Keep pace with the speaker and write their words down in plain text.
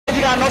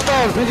got no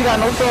subs. Benji got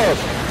no subs.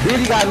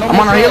 Benji got no. I'm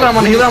on a healer. I'm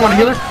on a healer. I'm on a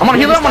healer. I'm on a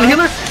healer. I'm on a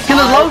healer.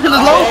 Healer's low.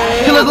 Healer's low.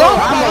 Healer's low.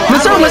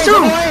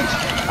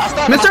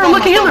 Mister,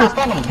 look at healer.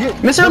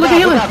 Mister, look at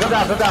healer. I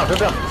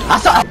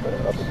saw.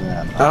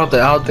 I hope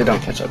they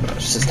don't catch up, bro.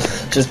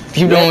 Just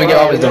keep doing what we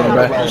always doing,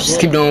 bro. Just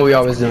keep doing what we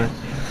always doing.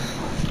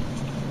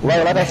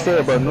 Like I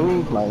said, bro,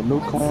 new clan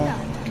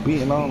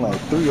beating on like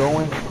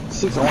 3-0,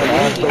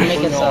 6-0.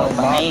 Make it so a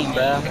name,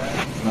 bro.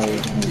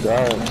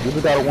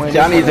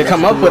 Y'all need to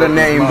come up with a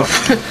name.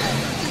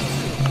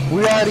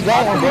 We already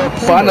got one, bro.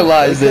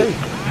 Finalized it.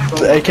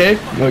 The AK?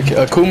 Okay,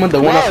 Akuma,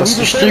 the one off of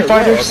Street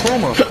Fighters?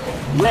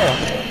 Yeah.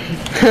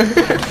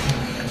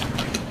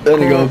 There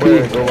you go, P.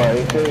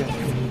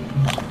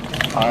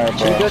 Alright,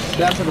 bro.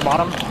 Down to the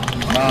bottom.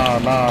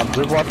 Nah.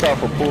 Just watch out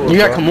for pool. You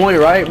got Kamui,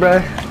 right,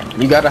 bro?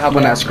 You gotta hop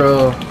on that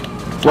scroll.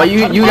 Well,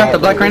 you got the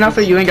Black Rain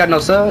outfit? You ain't got no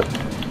sub?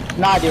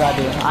 No, I do.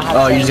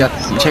 Oh, you just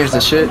changed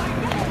the shit?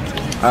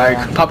 Alright,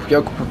 pop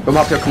your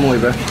Kamui,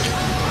 bro.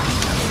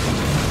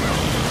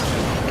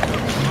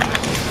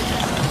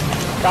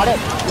 Got it.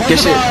 Good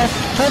shit.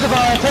 Tank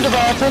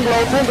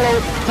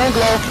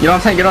low. Get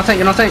on tank.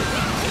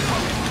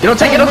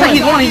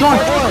 He's one. You gotta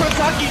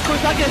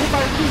get hit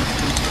by a two.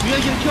 You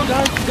gotta get a kill,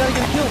 guys. You gotta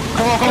get a kill.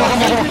 Come on.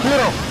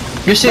 Clear him.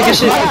 Good shit. Get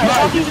the tank.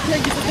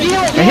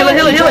 Healer. Get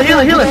that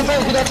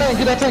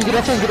tank.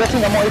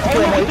 I'm on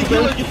ATK.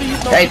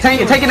 Hey,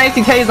 taking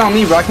ATKs on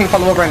me, bro. I can't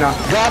follow up right now.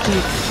 Got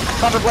you.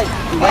 I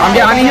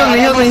need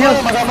healing.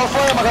 I got no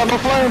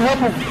flame. Help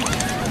him.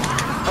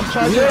 I'm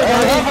trying to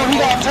help him. He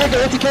got a tank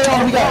ATK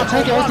on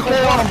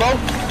him, bro.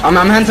 I'm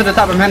heading to the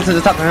top. I'm heading to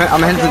the top. Go back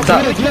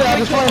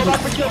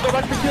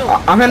for kill.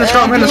 I'm hitting the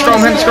scroll. Go to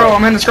scroll.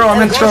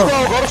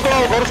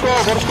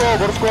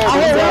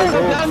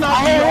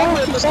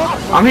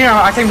 I'm here.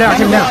 I came down.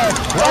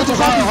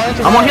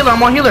 I'm on healer.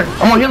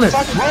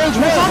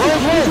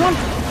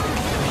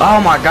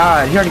 Oh my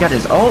god, he already got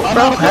his ult,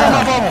 bro.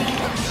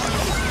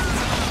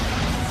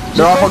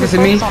 They're all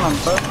focusing me.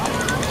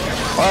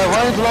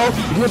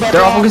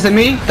 They're all focusing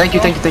me. Thank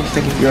you.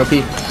 You're OP.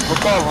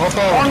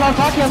 I'm a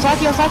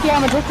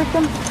district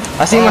him.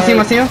 I see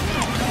him.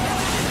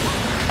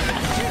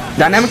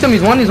 Dynamic him.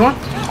 He's one. He's one.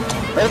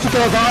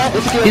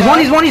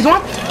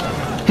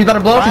 He's about to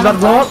blow up.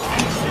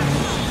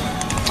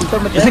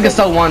 This nigga's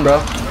so one, bro.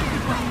 I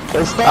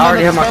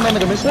already have my.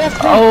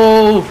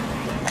 Oh.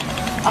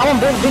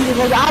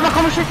 I'm a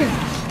common chicken.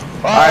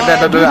 Alright,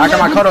 I got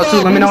my Kodo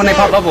too. Let me know when they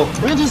pop level.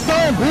 Benji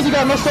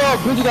got no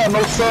subs,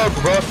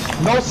 bro.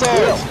 No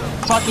subs.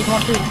 Talkie's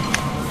one too.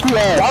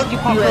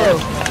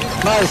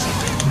 Nice.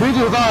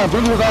 Benji was on.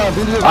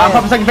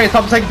 Pop a second phase.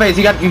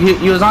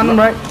 You was on him,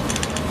 right?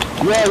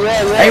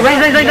 Yeah. Hey,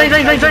 range.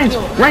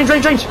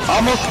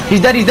 Almost. He's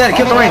dead.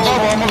 Kill the range.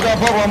 Almost got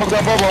bubble.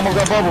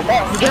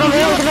 Get him.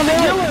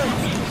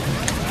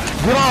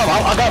 Get on.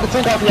 I got the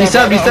tank out here. He's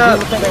sub.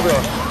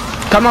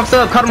 Cut him off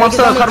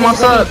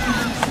sub.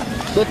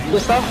 Good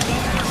stuff.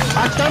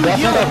 I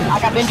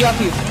got Benji off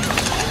you.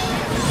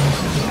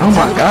 Oh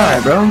my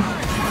god, bro.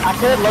 I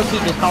could low-key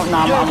just count.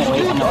 Nah, I'm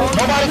away.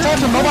 Nobody touch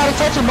him.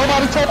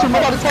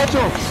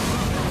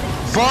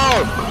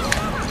 Fuck.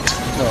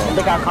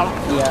 They got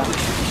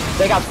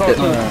They got scroll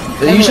too.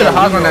 You should have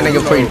hogged on that nigga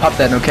before you popped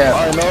that, no cap.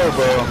 I know,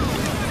 bro.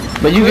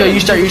 But you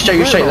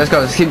straight. Let's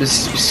go. Let's keep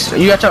this.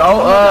 You got your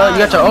ult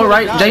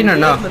right, Jaden, or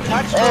no?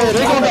 Hey,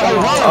 they gonna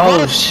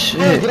Oh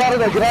shit. Get out of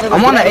there.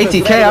 I'm on the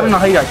ATK. I don't know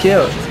how you got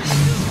killed.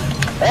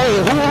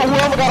 Hey,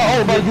 whoever got an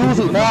ult, bro, use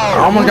it now.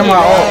 I almost got my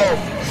ult.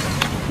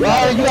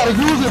 Yeah, you gotta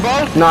use it,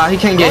 bro. Nah, he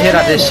can't get hit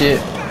at this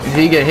shit. If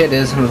he get hit,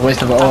 this is a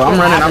waste of ult. I'm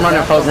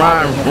running, folk.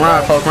 Run,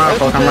 folk.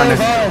 I'm running.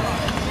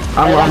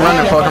 I'm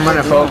running, folk. I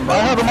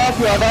have him off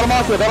you. I got him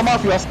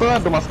off you. I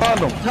stunned him.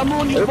 Come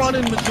on, you spawn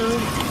in, Matsoon.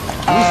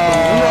 We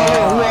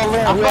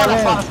all in.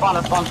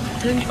 Spawn.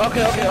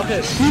 Okay.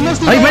 He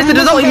missed Oh,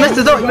 he missed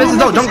his ult.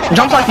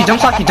 Jump Saki. I'm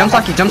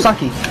on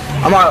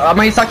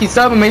Saki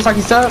sub.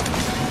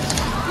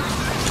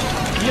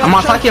 I'm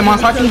on Saki.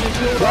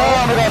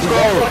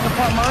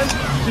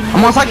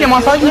 I'm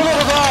on Saki.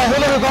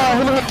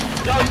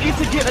 Yo, you need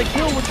to get a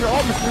kill with your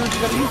ult, Matsoon. You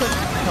gotta use that.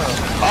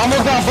 I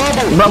almost got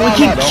bubble. But we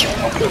keep.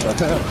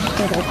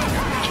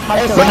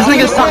 But this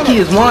nigga Saki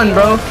is one,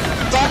 bro.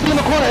 Saki in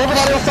the corner.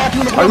 Everybody else Saki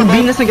in the Are corner. we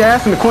beating this nigga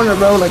ass in the corner,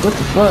 bro? Like, what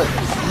the fuck?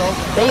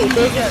 They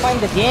just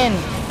find again.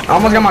 I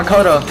almost got my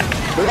Kodo.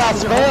 They got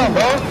spam,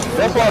 bro.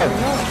 That's why.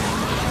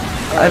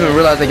 I didn't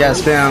realize they got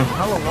spam. I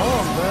don't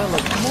know.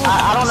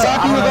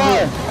 Saki was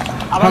on.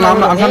 Hold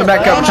on, I'm trying to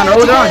back up. I'm trying to.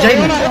 Oh, they're on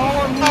Jaden.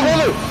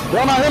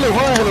 Run out, hit it.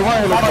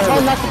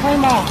 Not the play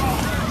now.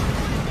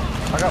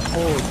 I got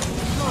pulled.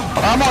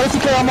 I'm on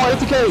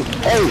ATK.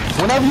 Hey,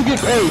 whenever you get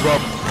bro.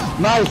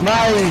 Nice.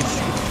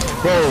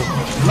 Bro.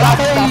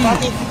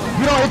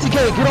 Get on ATK.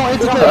 I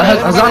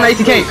was on the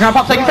ATK. Can I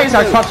pop second face?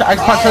 I can pop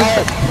second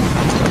face.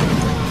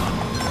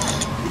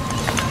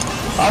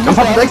 I'm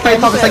popping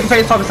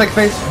second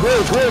face.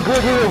 Good.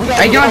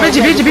 Hey, get on Beach.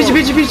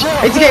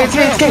 ATK.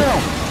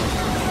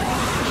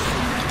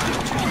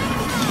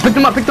 Pick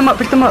them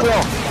up.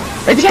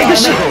 ATK, good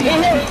shit.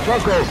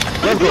 Let's go.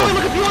 Let's go.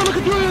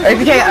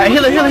 ATK,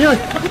 healer. Go.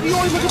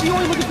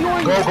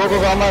 I'm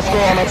not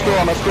scoring.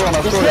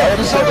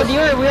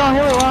 We on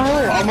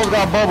healer. Almost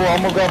got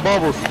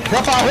bubbles.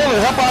 Help our healer.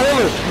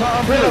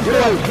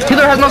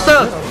 Healer has no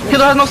sub.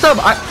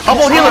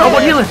 Elbow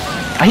healer.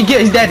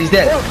 He's dead.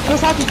 Get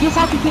Saki.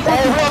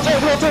 Hey,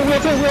 we'll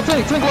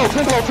take.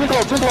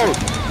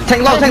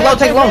 Tank low. Tank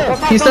low.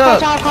 He's sub.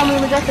 Call me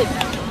Majestic.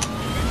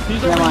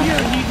 He's over here.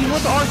 He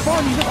went to R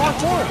spawn. He's in R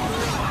spawn.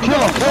 Kill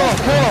him.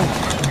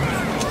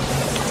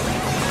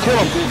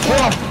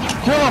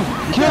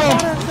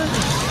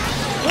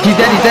 He's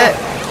dead.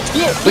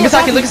 Look at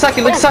Saki. Oh,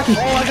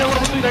 I got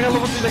level 3.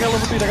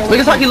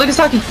 Look at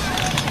Saki.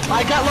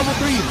 I got level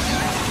 3.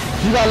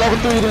 You got level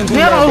 3 then.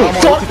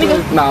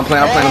 Nah, I'm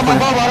playing.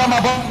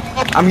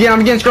 I'm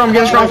getting strong. I'm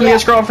finna get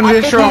strong. I'm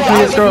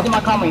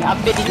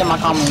 50 in my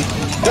comedy.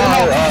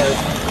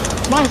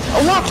 Nice.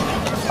 Oh, what?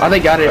 Oh, they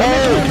got it.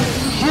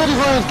 Kill the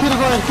range.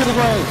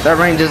 That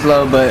range is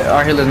low, but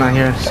our healer's not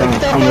here, so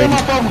I'm waiting.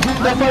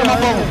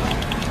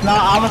 No,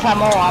 I almost have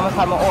more.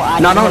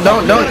 No,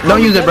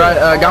 don't use it, bro.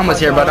 Gamma's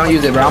here, bro. Don't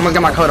use it, bro. I'm gonna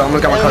get my quota.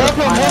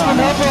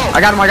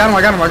 I got him off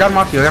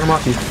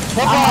you.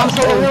 I'm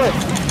so good.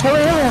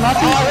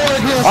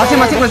 Oh, I see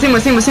him.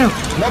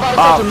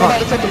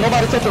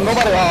 Nobody touch him.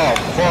 Oh,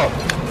 fuck.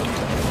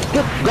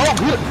 Go,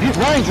 get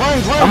range.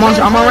 I'm on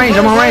range. Range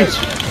is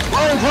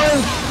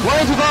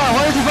on.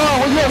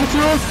 Where you at,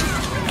 Monsieur?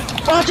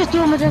 Oh, just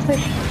do Majestic.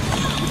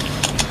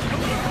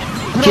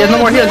 He has no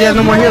more heals, bro. Get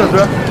on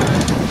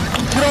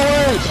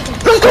range.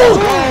 Let's go!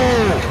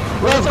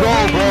 Let's go,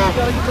 bro.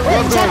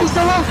 Saki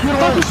still up.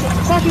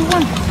 Saki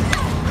won.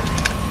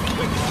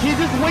 He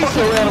just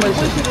wasted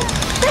animation.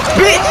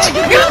 Bitch!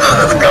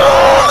 Let's go!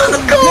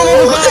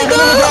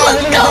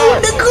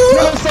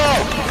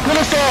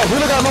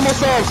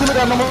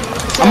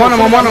 I'm on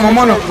him. I'm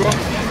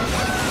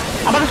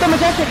about to start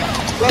Majestic.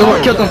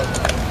 Killed him.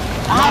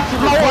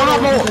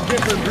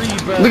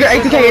 Look at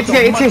ATK.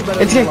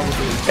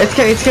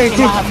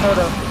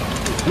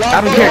 I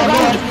don't care.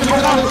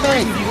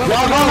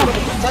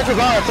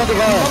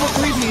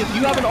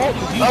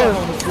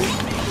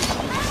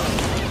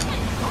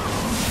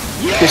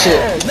 Good shit.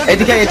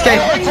 ATK.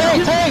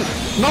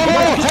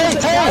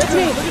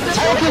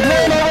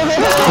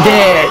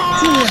 Dead.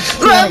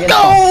 Let's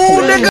go,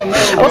 nigga.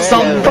 I'm so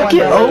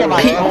fucking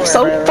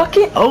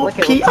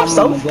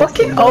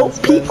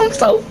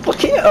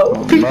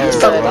OP.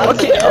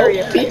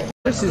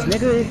 Versus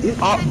nigga, it's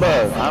up, bro.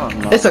 I don't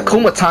know. It's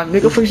Akuma time,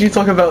 nigga. What you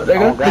talking about,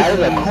 nigga? It's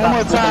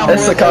Akuma time.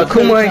 It's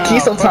Akuma and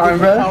Kiso time,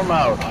 bro.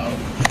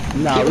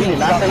 Nah, we did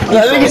not say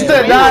Nigga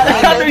stood.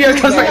 I knew you was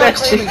gonna say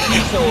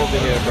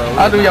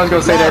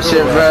that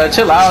shit. Bro.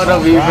 Chill out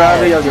of you, bro. I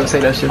knew you was gonna say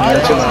that shit, bro.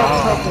 Chill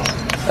out.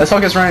 Let's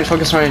focus range.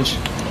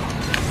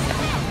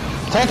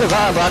 Tank is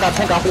on, bro. I got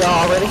tank off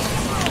y'all already.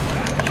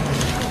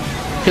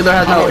 Healer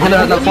has no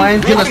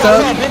flame. Healer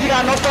stuff. Benji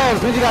got no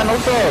subs.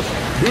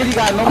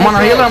 I'm on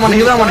a healer.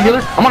 Healer's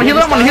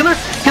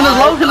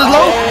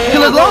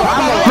low.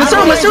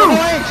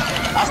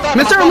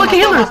 Mr. Look at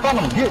healer.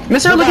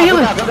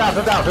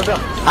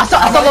 I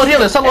saw load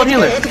healer.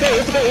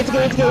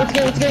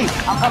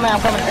 I'm coming.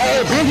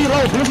 Hey, Benji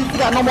low. Benji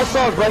got no more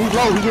subs, bro. He's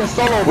low. He getting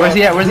solo, bro. Where's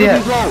he at? Right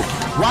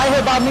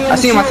here by me. I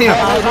see him. I need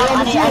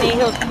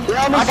heals.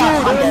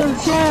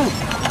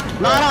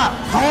 Nah.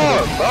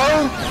 Hard,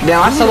 bro.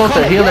 Damn, I soloed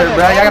the healer,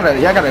 bro.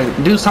 Y'all gotta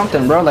do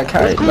something, bro. Like,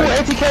 hey, Cool,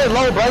 ATK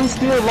low, bro. He's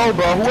still low,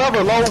 bro.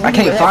 Whoever low. I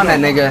can't find that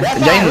nigga.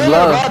 Jaden's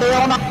low.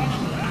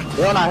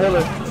 They're on our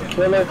healer.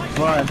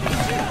 Run.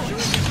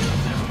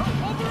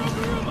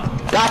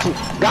 Got you,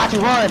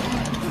 run.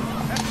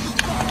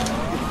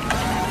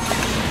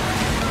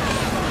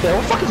 Yeah,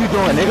 what the fuck is you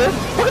doing, nigga?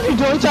 What are you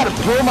doing? You trying to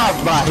pull my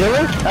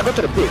healer? I go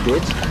to the pit,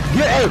 bitch.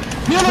 Healer,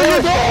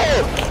 you're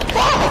dead!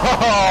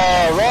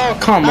 Oh, bro.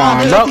 Come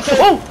on, bro.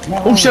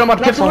 Oh shit, I'm about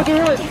to pit for him.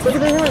 Look at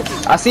the healer.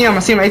 I see him.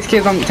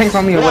 ATK's on tanks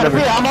on me or whatever.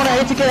 I'm on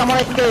ATK.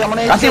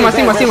 I see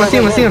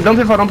him. Don't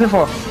pit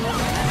for.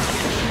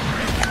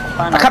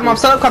 I cut him off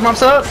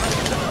sub.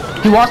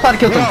 He walked by to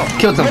kill him.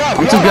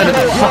 I'm too good at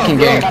the fucking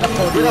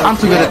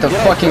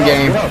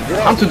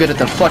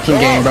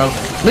game. Bro.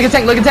 Look at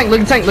tank. Pit for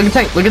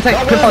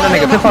the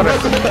nigga.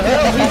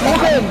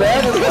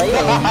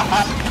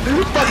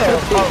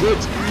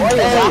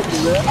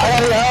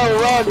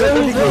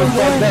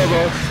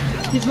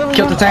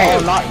 Kill the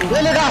tank.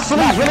 Really got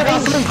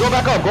sleep. Go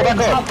back up.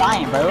 I'm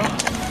dying, bro.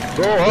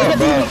 Go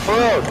up,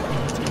 bro.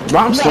 Bro,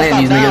 I'm slaying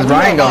these niggas, bro.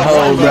 I ain't gonna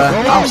hold, bro.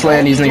 I'm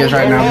slaying these niggas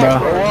right now,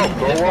 bro.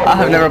 I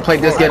have never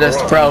played this good as,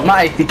 bro.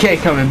 My 80K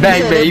coming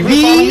back,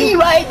 baby.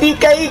 My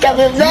 80K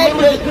coming back,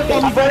 baby.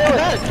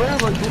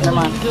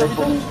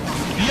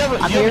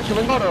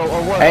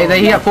 Hey,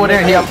 he got pulled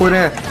in. 80K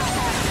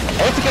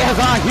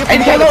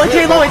low.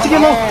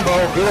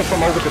 Get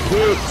from over the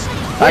pit.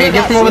 Alright,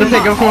 get from over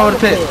the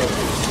pit.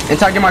 And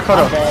try to get my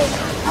quota.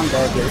 I'm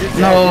dead.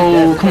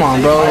 No, come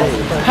on, bro.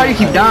 How you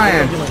keep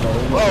dying?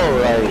 Bro,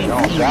 like,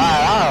 oh God,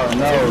 I don't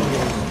know.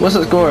 What's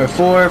the score?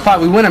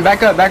 4-5. We winning.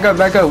 Back up. Back up.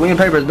 Back up. We in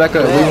papers. Back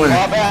up. We winning.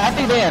 I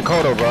think they in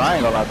Kodo, bro. I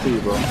ain't gonna lie to you,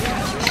 bro.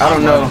 I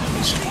don't know.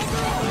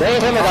 They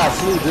really got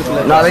sleep.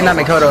 No, they not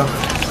in Kodo.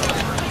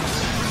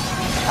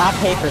 I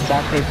papers.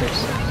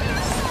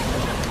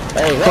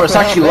 Hey, Of course,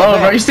 actually low,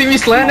 bro. You see me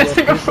slaying this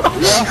nigga, bro?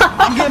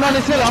 I'm getting on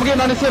this hill. I'm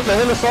getting on this hill. The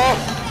hill is soft.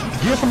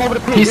 Get some over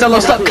the pit. He's solo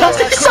stuck.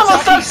 He's solo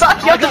stuck.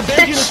 Suck you the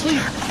bitch.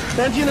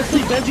 Benji in the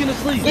sleep. Benji in the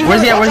sleep.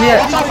 Where's he at? Where's he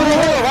Watch at? out for the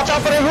hill. Watch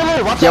out for the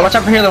hill. Yeah, watch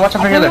out for healer. Watch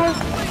out for healer.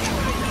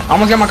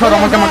 Almost got my Kodo.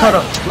 Almost got my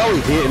Kodo. No,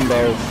 he didn't,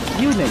 bro.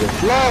 You niggas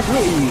love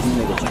with you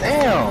niggas.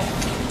 Damn.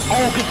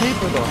 Oh, good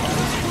paper though.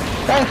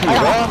 Thank you,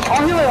 bro.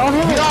 On healer. On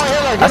healer.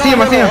 I see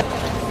him. I see him.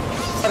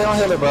 On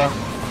healer, bro.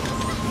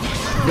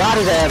 Got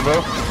his ass,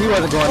 bro. He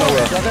wasn't going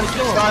nowhere.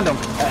 Stunned him.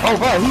 Oh,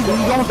 bro, he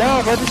gonna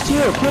die, bro. Just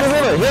chill. Kill the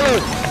healer. Healer.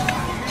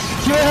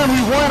 Kill him. He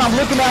won. I'm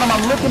looking at him.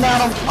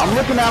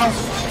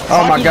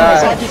 Oh my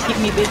god. Just keep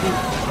me busy.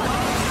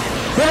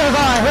 Healer's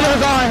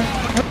on.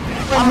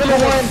 I'm healer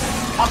one.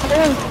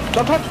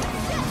 Don't touch.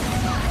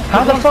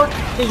 How the fuck?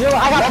 I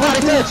got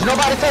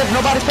Nobody touch.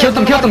 Killed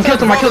him.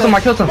 I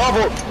killed him.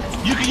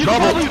 You can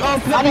probably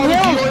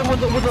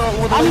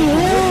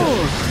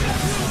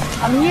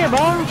I'm here,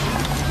 bro.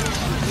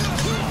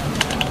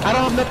 I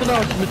don't have nothing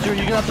else, Mr.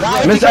 You're gonna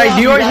have to. Mr. Hey,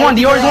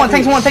 Dior's one.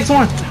 Takes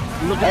one.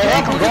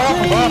 Hey, come go off.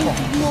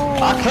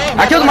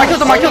 I killed him. I killed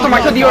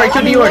Dior. No,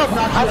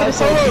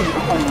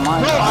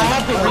 I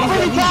have to. How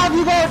many times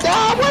you gonna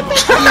die? What the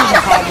fuck?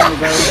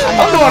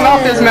 I'm going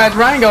off this match,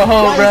 bro. I ain't gonna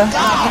hold, bro.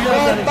 Stop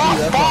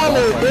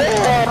falling,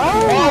 man.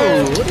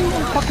 Oh.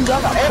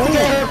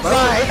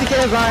 ATK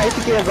is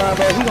on,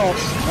 bro. We gon'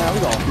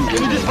 Can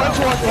you just run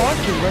towards Mark?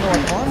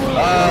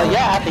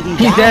 yeah, I think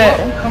He's dead.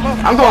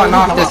 I'm going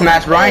off this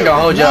match, bro. I ain't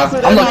gonna hold y'all.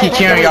 I'm low-key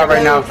carrying y'all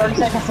right now. 30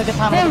 seconds, look at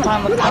time, look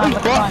at time.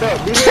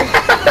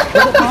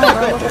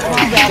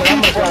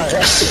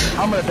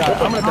 I'm gonna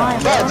die.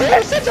 Bro,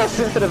 Jay, shut your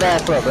sensitive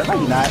ass up, bro. No,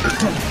 you not.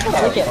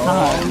 Look at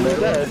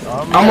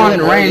time. I'm on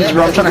range,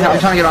 bro. I'm trying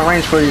to get on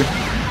range for you.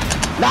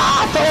 Nah,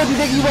 I told you,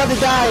 nigga, you wasn't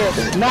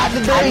dying. Not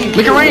today.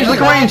 Look at range.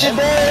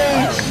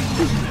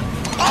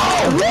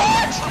 Oh,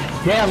 what?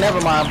 Damn, never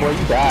mind, boy.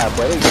 You died,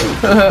 boy.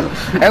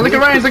 Hey, look at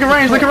range.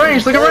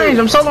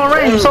 I'm solo on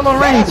range.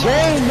 That's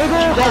game,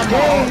 nigga. That's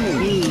game.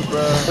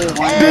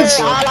 Bitch.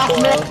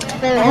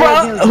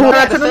 Bro,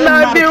 to the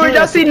non-viewer,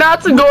 y'all see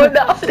Natsu going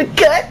down to the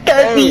cut,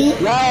 cuzzy.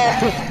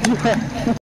 Yeah.